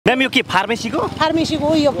Ma'am यो के फार्मेसीको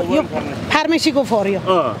यो फार्मेसीको फोर यो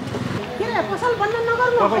पसल बन्द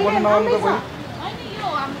नगर्नु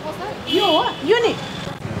यो नि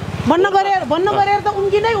बन्द गरेर त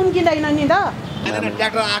उम्किँदैन नि त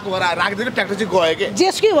ट्र्याक्टर आएको भएर राखिदिनु ट्र्याक्टर चाहिँ गयो के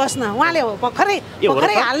जेसकै होस् न उहाँले भर्खरै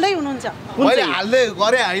हाल्दै हुनुहुन्छ मैले हाल्दै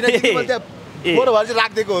गरे होइन फोहोर भएर चाहिँ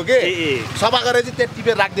राखिदिएको हो कि सफा गरेर चाहिँ त्यहाँ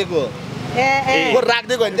टिपेर राखिदिएको फोहोर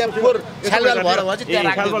राखिदिएको होइन त्यहाँ फोहोर छ्यालबेल भएर चाहिँ त्यहाँ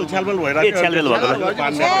राखिदिएको छ्यालबेल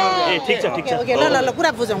ठिक छ ल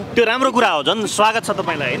कुरा बुझौँ त्यो राम्रो कुरा हो झन् स्वागत छ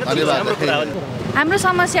तपाईँलाई होइन राम्रो कुरा हो हाम्रो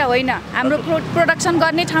समस्या होइन हाम्रो प्रोडक्सन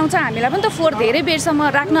गर्ने ठाउँ छ हामीलाई पनि त फोहोर धेरै बेरसम्म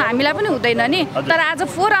राख्नु हामीलाई पनि हुँदैन नि तर आज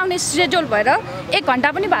फोहोर आउने सेड्युल भएर 1 घण्टा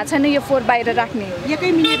पनि भएको छैन यो फोहोर बाहिर राख्ने 1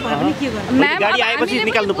 मिनेट भयो भने के गर्नु म्याम गाडी आएपछि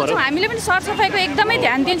निकाल्नु पर्यो हामीले पनि सरसफाइको एकदमै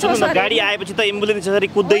ध्यान दिन्छौँ सर गाडी आएपछि त एम्बुलेन्स यसरी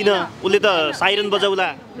कुद्दैन उसले त साइरन बजाउला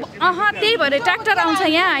त्यही भएर ट्र्याक्टर आउँछ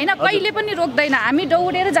यहाँ होइन कहिले पनि रोक्दैन हामी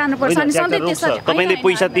दौडेर जानुपर्छ अनि सधैँ त्यसरी तपाईँले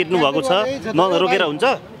पैसा तिर्नु भएको छ नरोकेर हुन्छ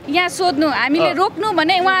यहाँ सोध्नु हामीले रोक्नु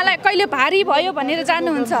भने उहाँलाई कहिले भारी भयो भनेर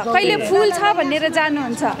जानुहुन्छ कहिले फुल छ भनेर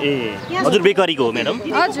जानुहुन्छ हजुर बेकरीको हो म्याडम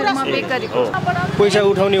हजुर म बेकरीको पैसा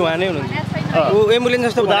उठाउने उहाँ नै हुनुहुन्छ ऊ एम्बुलेन्स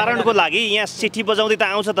जस्तो उदाहरणको लागि यहाँ सिटी बजाउँदै त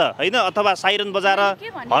आउँछ त होइन अथवा साइरन बजाएर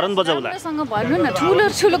हर्न बजाउला राम्रोसँग भन्नु न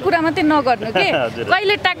ठुलो कुरा मात्रै नगर्नु के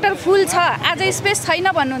कहिले ट्र्याक्टर फुल छ आज स्पेस छैन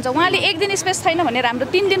भन्नुहुन्छ उहाँले 1 दिन स्पेस छैन भनेर हाम्रो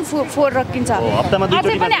 3 दिन फोहोर रोकिन्छ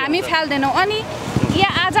अझै पनि हामी फाल्दैनौँ अनि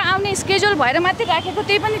यहाँ आज आउने स्केड्युल भएर मात्रै राखेको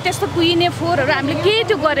त्यही पनि त्यस्तो कुहिने फोहोरहरू हामीले केही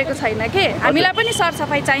त्यो गरेको छैन के हामीलाई पनि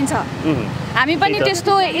सरसफाइ चाहिन्छ हामी पनि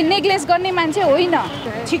त्यस्तो नेग्लेक्ट गर्ने मान्छे होइन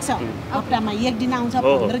ठिक छ हप्तामा 1 दिन आउँछ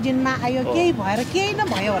 15 दिनमा आयो केही भएर केही न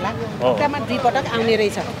भयो होला हप्तामा 2 पटक आउने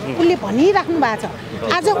रहेछ उसले भनिराख्नु भएको छ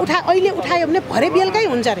आज अहिले उठायो भने भरे बेलुकै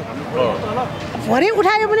हुन्छ अरे भरे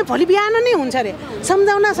उठायो भने भोलि बिहान नै हुन्छ अरे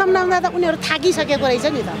सम्झाउँदा त उनीहरू थाकिसकेको रहेछ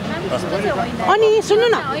नि त अनि सुन्नु न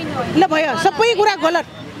ल भयो सबै कुरा गलत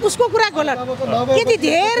उसको कुरा गलत यति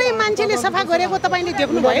धेरै मान्छेले सफा गरेको तपाईले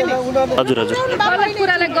देख्नु भयो नि हजुर गलत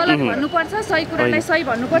कुरालाई गलत भन्नुपर्छ सही कुरालाई सही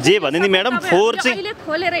भन्नुपर्छ जे भने नि म्याडम फोहोर चाहिँ अहिले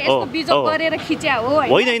खोलेर यसको बिजोग गरेर खिच्या हो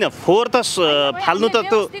होइन फोहोर त फाल्नु त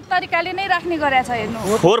त्यो व्यवस्थित तरिकाले नै राख्ने गरेछ हेर्नु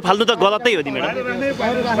फोहोर फाल्नु त गलतै हो नि म्याडम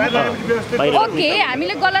ओके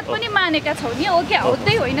हामीले गलत पनि मानेका छौँ नि ओके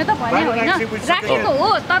हुँदै होइन त भने होइन राखेको हो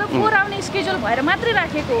तर फोहोर आउने स्केड्युल भएर मात्रै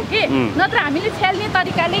राखेको हो कि नत्र हामीले फ्याल्ने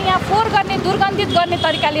तरिकाले यहाँ फोहोर गर्ने दुर्गन्धित गर्ने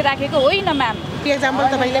तरिका राखेको होइन म्याम एक्जाम्पल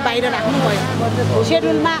तपाईले बाहिर राख्नु भयो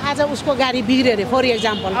सेड्युलमा आज उसको गाडी बिग्रियो अरे फर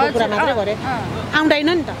एक्जाम्पलको कुरा मात्रै गरे आउँदैन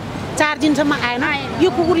नि त 4 दिनसम्म आएन यो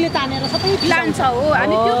कुकुरले तानेर सबै लान्छ हो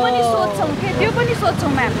हामी त्यो पनि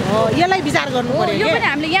सोध्छौँ म्याम यसलाई विचार गर्नु पर्यो यो पनि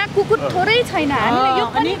हामीले यहाँ कुकुर थोरै छैन हामीले यो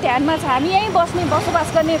पनि ध्यानमा छ हामी यहीँ बसोबास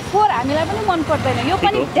गर्ने फोहोर हामीलाई पनि मन पर्दैन यो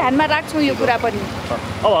पनि ध्यानमा राख्छौँ यो कुरा पनि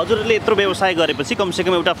अब हजुरले यत्रो व्यवसाय गरेपछि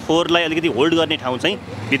कमसेकम एउटा फोहोरलाई अलिकति होल्ड गर्ने ठाउँ चाहिँ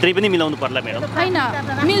भित्रै पनि मिलाउनु पर्ला म्याडम होइन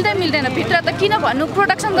मिल्दैन भित्र त किन भन्नु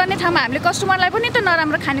प्रोडक्सन गर्ने ठाउँमा हामीले कस्टमरलाई पनि त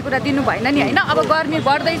नराम्रो खानेकुरा दिनु भएन नि होइन अब गर्मी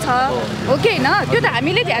बढ्दैछ हो कि होइन त्यो त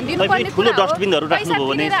हामीले ध्यान दिनुपर्ने ठुलो डस्टबिनहरू राख्नुभयो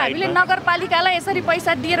भने हामीले नगरपालिकालाई यसरी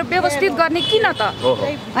पैसा दिएर व्यवस्थित गर्ने किन त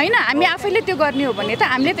होइन हामी आफैले त्यो गर्ने हो भने त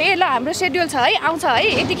हामीले त ल हाम्रो सेड्युल छ है आउँछ है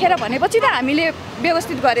यतिखेर भनेपछि त हामीले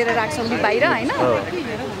व्यवस्थित गरेर राख्छौँ बाहिर होइन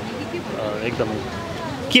एकदमै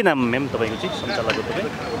के नाम म्याम तपाईँको चाहिँ सञ्चालकको तपाईँ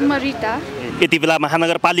म रिता यति बेला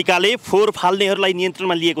महानगरपालिकाले फोहोर फाल्नेहरूलाई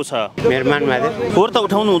नियन्त्रणमा लिएको छ मेहरबान भाइ फोहोर त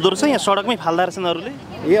उठाउनु हुँदो रहेछ यहाँ सडकमै फाल्दा रहेछन् अरूले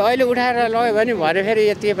यो अहिले उठाएर लग्यो भने भरे फेरि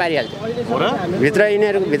यति पारिहाल्छ भित्र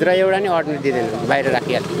यिनीहरूको भित्र एउटा नि अट्नु दिँदैन बाहिर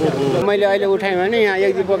राखिहाल्छ मैले अहिले उठाएँ भने यहाँ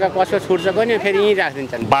 1-2 पोका कसो छुट्छ पनि फेरि यहीँ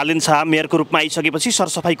राखिदिन्छन् बालेन शाह मेयरको रूपमा आइसकेपछि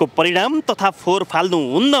सरसफाइको परिणाम तथा फोहोर फाल्नु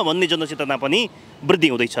हुन्न भन्ने जनचेतना पनि वृद्धि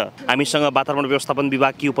हुँदैछ हामीसँग वातावरण व्यवस्थापन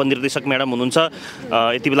विभागकी उपनिर्देशक म्याडम हुनुहुन्छ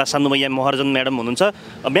यति बेला सानुमैया महर्जन म्याडम हुनुहुन्छ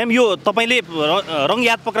म्याम यो तपाईँले रङ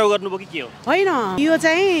याद पक्राउ गर्नुभयो कि के हो होइन यो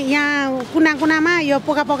चाहिँ यहाँ कुनामा यो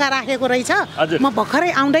पोका राखेको रहेछ म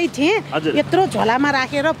भर्खरै आउँदै थिएँ यत्रो झोलामा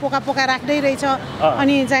राखेर पोका राख्दै रहेछ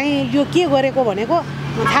अनि चाहिँ यो के गरेको भनेको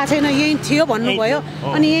थाहा छैन यही थियो भन्नुभयो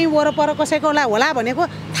अनि यही वरपर कसैकोलाई होला भनेको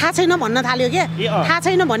थाहा छैन भन्न थाल्यो के थाहा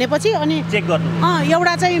छैन भनेपछि अनि चेक गर्नु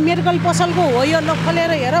एउटा चाहिँ मेडिकल पसलको हो यो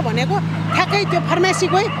खोलेर हेर भनेको ठ्याक्कै त्यो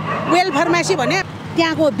फार्मेसीकै वेल फार्मेसी भने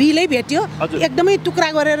त्यहाँको बिलै भेट्यो एकदमै टुक्रा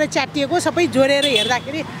गरेर च्याटिएको सबै जोडेर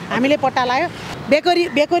हेर्दाखेरि हामीले पत्ता लाग्यो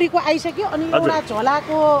बेकरीको आइसक्यो अनि एउटा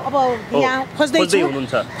झोलाको अब यहाँ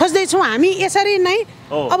खोज्दैछौँ हामी यसरी नै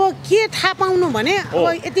अब के थाहा पाउनु भने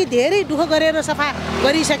अब यति धेरै दुःख गरेर सफा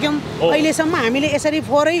गरिसक्यौँ अहिलेसम्म हामीले यसरी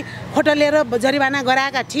फोहोरै खोटलेर जरिवाना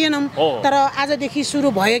गराएका थिएनौँ तर आजदेखि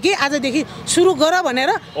सुरु भयो कि आजदेखि सुरु गर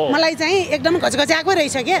भनेर मलाई चाहिँ एकदम घचघच्याएको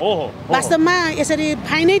रहेछ के वास्तवमा यसरी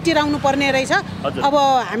फाइनै तिराउनु पर्ने रहेछ अब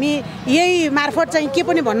हामी यही मार्फत चाहिँ के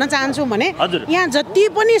पनि भन्न चाहन्छौँ भने यहाँ जति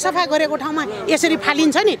पनि सफा गरेको ठाउँमा यसरी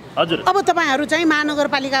फालिन्छ नि अब तपाईँहरू चाहिँ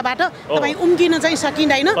महानगरपालिकाबाट तपाईँ उम्किन चाहिँ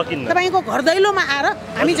सकिँदैन तपाईँको घर दैलोमा आएर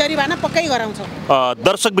हामी जरिवाना पक्कै गराउँछौँ।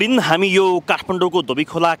 दर्शकवृन्द हामी यो काठमाडौँको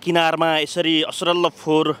धोबीखोला किनारमा यसरी असरल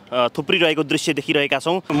फोहोर थुप्रिरहेको दृश्य देखिरहेका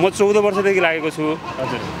छौँ। म 14 वर्षदेखि लागेको छु।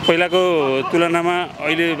 पहिलाको तुलनामा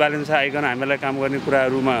अहिले बालेन शाह आइकन हामीलाई काम गर्ने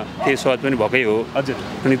कुराहरूमा केही सहज पनि भएकै हो।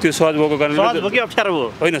 अनि त्यो सहज भएको कारणले सहज भयो कि अप्ठ्यारो हो?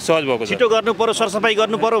 होइन, सहज भएको छ। छिटो गर्नु पर्यो, सरसफाइ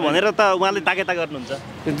गर्नु पर्यो भनेर त उहाँले ताकेता गर्नुहुन्छ।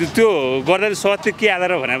 त्यो गर्दा सहज चाहिँ के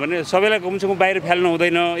आधार भने सबैलाई कमसेकम बाहिर फ्याल्नु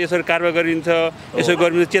हुँदैन, यसरी कारबाही गरिन्छ, यसो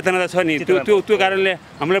गर्ने चेतना त छ नि। त्यो कारणले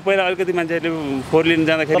हामीलाई पहिला अलिकति मान्छेहरूले फोहोर लिन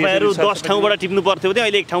जाँदाखेरि तपाईँहरू 10 ठाउँबाट टिप्नु पर्थ्यो भने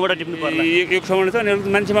अहिले 1 ठाउँबाट टिप्नु पर्ला। एक ठाउँबाट छ अनि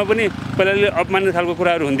मान्छेमा पनि पहिलाले अपमानित खालको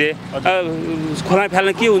कुराहरू हुन्थे। खोला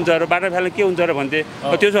फ्याल्न के हुन्छ र बाटो फ्याल्न के हुन्छ र भन्थे।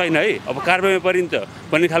 त्यो चाहिँ होइन है, अब कारबाहीमा परिन्छ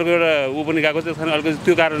भन्ने खालको एउटा ऊ पनि गएको छ। अलिकति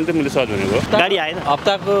त्यो कारण चाहिँ मैले सहज भनेको। गाडी आएन?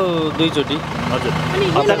 हप्ताको 2 चोटि। हजुर,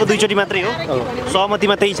 हप्ताको 2 चोटि मात्रै हो?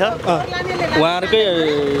 सहमतिमा त्यही छ? उहाँहरूकै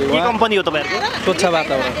के कम्पनी हो तपाईँहरूको? स्वच्छ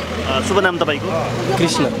वातावरण। शुभ नाम तपाईँको?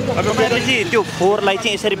 कृष्ण। तपाईँले चाहिँ त्यो फोहोरलाई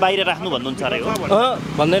चाहिँ यसरी बाहिर राख्नु भन्नुहुन्छ अरे हो?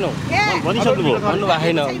 भन्दैनौँ। भनिसक्नुभयो? भन्नु भएको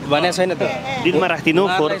छैन, भनेको छैन त। दिनमा राख्दिनु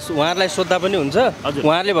फोहोर? उहाँहरूलाई सोद्धा पनि हुन्छ।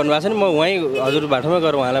 उहाँहरूले भन्नुभएको छ नि, म वहीँ हजुर बाटोमा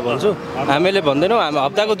गएर उहाँलाई भन्छु। हामीले भन्दैनौँ, हामी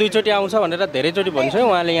हप्ताको 2 चोटि आउँछ भनेर धेरैचोटि भन्छौँ।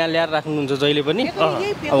 उहाँले यहाँ ल्याएर राख्नुहुन्छ जहिले पनि।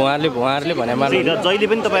 अब उहाँहरूले भने मान्नु जहिले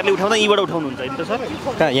पनि तपाईँहरूले उठाउँदा यहीँबाट उठाउनुहुन्छ होइन त सर?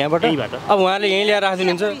 कहाँ? यहाँबाट? अब उहाँले यहीँ ल्याएर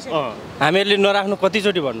राखिदिनुहुन्छ। हामीहरूले नराख्नु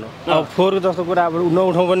कतिचोटि भन्नु। अब फोहोरको जस्तो कुरा अब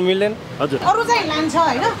नउठाउँ पनि मिल्दैन। हजुर, अरू चाहिँ लान्छ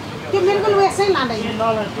होइन, त्यो मेडिकल वेस्ट चाहिँ लाँदैन।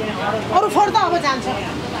 अरू फोहोर त अब जान्छ।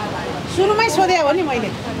 सुरुमै सोधे हो नि मैले।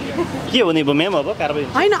 के हो नि म्याम अब कारबाही?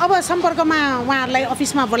 होइन, अब सम्पर्कमा उहाँहरूलाई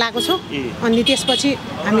अफिसमा बोलाएको छु अनि त्यसपछि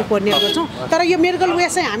हामी कोर्डिनेट गर्छौँ। तर यो मेडिकल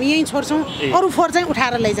वेस्ट चाहिँ हामी यहीँ छोड्छौँ। अरू फोहोर चाहिँ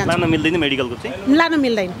उठाएर लैजान्छौँ। लान मिल्दैन मेडिकलको चाहिँ? लान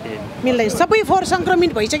मिल्दैन। सबै फोहोर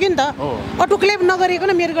सङ्क्रमित भइसक्यो नि त। अटोक्लेभ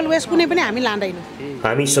नगरिकन मेडिकल वेस्ट कुनै पनि हामी लाँदैनौँ।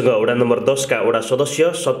 हामीसँग वडा नम्बर 10 का वडा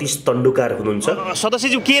सदस्य सतीश तन्डुकार हुनुहुन्छ।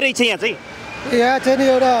 सदस्यज्यू के रहेछ यहाँ चाहिँ? यहाँ चाहिँ नि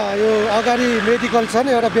एउटा यो अगाडि मेडिकल छ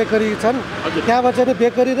नि, एउटा बेकरी छन्। त्यहाँबाट चाहिँ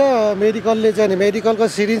बेकरी र मेडिकलले चाहिँ नि मेडिकलको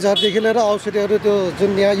सिरिन्जहरूदेखि लिएर औषधिहरू त्यो जुन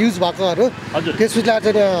यहाँ युज भएकोहरू त्यसपछि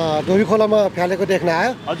चाहिँ धोबीखोलामा फ्यालेको देख्न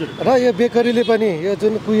आयो। र यो बेकरीले पनि यो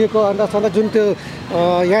जुन कुहिएको अन्डासन्डा जुन त्यो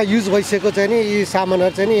यहाँ युज भइसकेको चाहिँ नि यी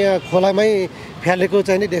सामानहरू चाहिँ नि यहाँ खोलामै फ्यालेको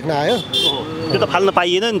चाहिँ नि देख्न आयो। त्यो त फाल्न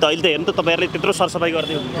पाइएन नि त। अहिले त हेर्नु त तपाईँहरूले त्यत्रो सरसफाइ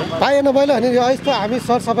गर्दै हुनुहुन्छ। पाएन मैले भने यस्तो हामी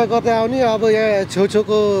सरसफाइ गर्दै आउने। अब यहाँ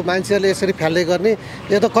छेउछेउको मान्छेहरूले यसरी फ्याल्दै गर्ने,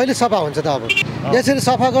 यो त कहिले सफा हुन्छ त? अब यसरी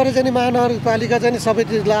सफा गरेर चाहिँ महानगरपालिका चाहिँ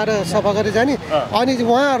सबैतिर लाएर सफा गरेर जाने अनि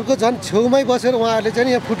उहाँहरूको झन् छेउमै बसेर उहाँहरूले चाहिँ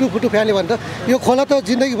यहाँ फुटु फ्याल्यो भने त यो खोला त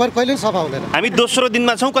जिन्दगीभर कहिले पनि सफा हुँदैन। हामी दोस्रो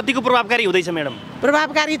दिनमा छौँ। कतिको प्रभावकारी हुँदैछ म्याडम?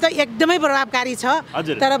 प्रभावकारी त एकदमै प्रभावकारी छ।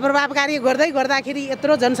 तर प्रभावकारी गर्दै गर्दाखेरि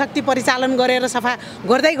यत्रो जनशक्ति परिचालन गरेर सफा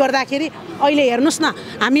गर्दै गर्दाखेरि अहिले हेर्नुहोस् न,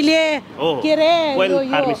 हामीले के अरे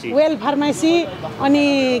वेल फार्मेसी अनि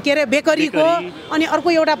के अरे बेकरीको अनि अर्को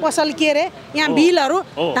एउटा पसल के अरे यहाँ बिलहरू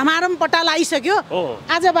धमारम पट्टा लगाइसक्यो।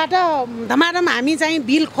 आजबाट धमारम हामी चाहिँ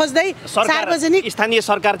बिल खोज्दै सार्वजनिक स्थानीय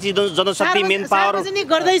सरकार जनशक्ति मेन पावर सार्वजनिक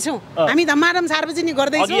गर्दैछौँ। हामी धमारम सार्वजनिक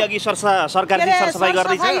गर्दैछौँ। अघि सरकारले सरसफाइ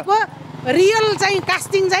गर्दैछ। रियल चाहिँ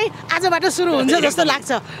कास्टिङ चाहिँ आजबाट सुरु हुन्छ जस्तो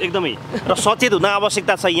लाग्छ। एकदमै र सचेत हुन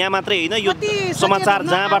आवश्यकता छ। यहाँ मात्रै होइन, यो समाचार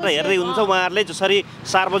जहाँबाट हेर्दै हुनुहुन्छ उहाँहरूले जसरी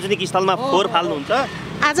सार्वजनिक स्थलमा फोहोर फाल्नुहुन्छ।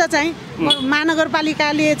 आज चाहिँ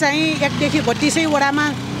महानगरपालिकाले चाहिँ 1 देखि 32 वडामा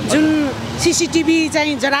जुन सीसीटीभी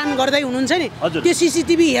चाहिँ जडान गर्दै हुनुहुन्छ नि, त्यो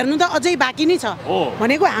सीसीटीभी हेर्नु त अझै बाँकी नै छ।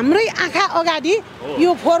 भनेको हाम्रै आँखा अगाडि यो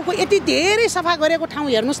फोहोरको यति धेरै सफा गरेको ठाउँ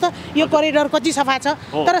हेर्नुहोस् त। यो करिडोर कति सफा छ,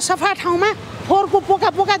 तर सफा ठाउँमा फोहोरको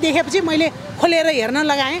पोका देखेपछि मैले खोलेर हेर्न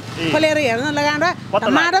लगाएँ। लगाएर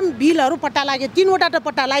धमारम बिलहरू पट्टा लाग्यो। 3वटा त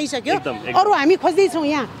पट्टा लगाइसक्यो। अरू हामी खोज्दैछौँ।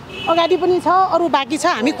 यहाँ अगाडि पनि छ, अरू बाँकी छ।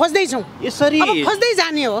 हामी खोज्दैछौँ। यसरी खोज्दै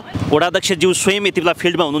जाने हो। वडाध्यक्षज्यू स्वयं यति बेला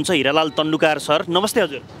फिल्डमा हुनुहुन्छ। हिरालाल तन्डुकार सर, नमस्ते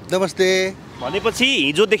हजुर। नमस्ते। भनेपछि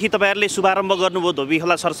हिजोदेखि तपाईँहरूले शुभारम्भ गर्नुभयो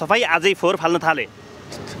धोबीखोला सरसफाइ, आजै फोहोर फाल्न थाले?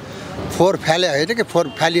 फोहोर फ्याले होइन कि फोहोर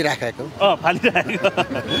फालिराखेको। फालिराखेको।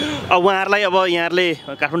 अब उहाँहरूलाई अब यहाँहरूले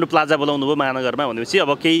काठमाडौँ प्लाजा बोलाउनु भयो महानगरमा भनेपछि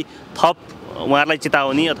अब केही थप उहाँहरूलाई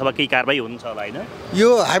चेतावनी अथवा केही कारबाही हुन्छ होला होइन? यो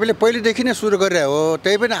हामीले पहिलेदेखि नै सुरु गरिरहेको हो।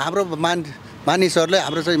 त्यही पनि हाम्रो मानिसहरूले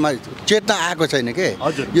हाम्रो चाहिँ चेतना आएको छैन के।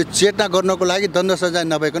 यो चेतना गर्नको लागि दण्ड सजाय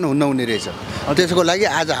नभइकन हुनुहुने रहेछ। त्यसको लागि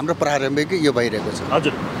आज हाम्रो प्रारम्भिक यो भइरहेको छ।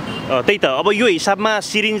 हजुर, त्यही त अब यो हिसाबमा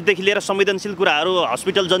सिरिन्जदेखि लिएर संवेदनशील कुराहरू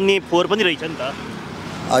हस्पिटल जन्ने फोहोर पनि रहेछ नि त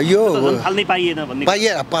यो फाल्नै पाइएन भन्ने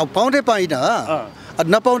पाउँदै पाइन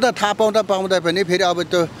नपाउँदा थाहा पाउँदा पनि फेरि अब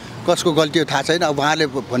त्यो कसको गल्ती हो थाहा छैन अब उहाँले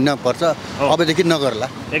भन्नुपर्छ अबदेखि नगर्ला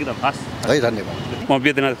एकदम हस् है धन्यवाद म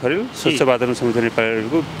वेदनाथ खरेल स्वच्छ वातावरण समिति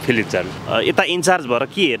नेपालको फिल्ड इन्चार्ज यता इन्चार्ज भएर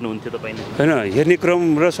के हेर्नुहुन्थ्यो तपाईँले होइन हेर्ने क्रम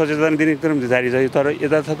र सचेतना दिने क्रम जारी छ तर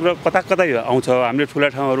यता कता कता आउँछ हामीले ठुला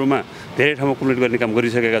ठाउँहरूमा धेरै ठाउँमा कुम्लेट गर्ने काम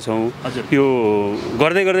गरिसकेका छौँ यो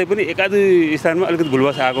गर्दै गर्दै पनि एकाध स्थानमा अलिकति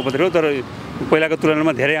भुलवश आएको मात्रै हो तर पहिलाको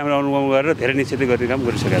तुलनामा धेरै हाम्रो अनुभव गरेर धेरै निश्चित गर्ने काम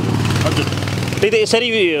गरिसकेका छौँ हजुर त्यही त यसरी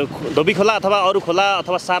धोबीखोला अथवा अरू खोला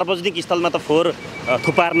अथवा सार्वजनिक स्थलमा त फोहोर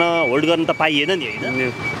थुपार्न होल्ड गर्न त पाइएन नि होइन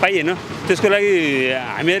पाइएन त्यसको लागि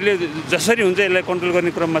हामीहरूले जसरी हुन्छ यसलाई कन्ट्रोल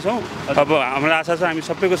गर्ने क्रममा छौँ अब हाम्रो आशा छ हामी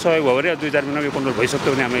सबैको सहयोग भयो भने 2-4 महिनामा यो कन्ट्रोल भइसक्यो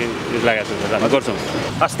भने हामी लागेको छौँ गर्छौँ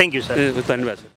हस् थ्याङ्क यू सर धन्यवाद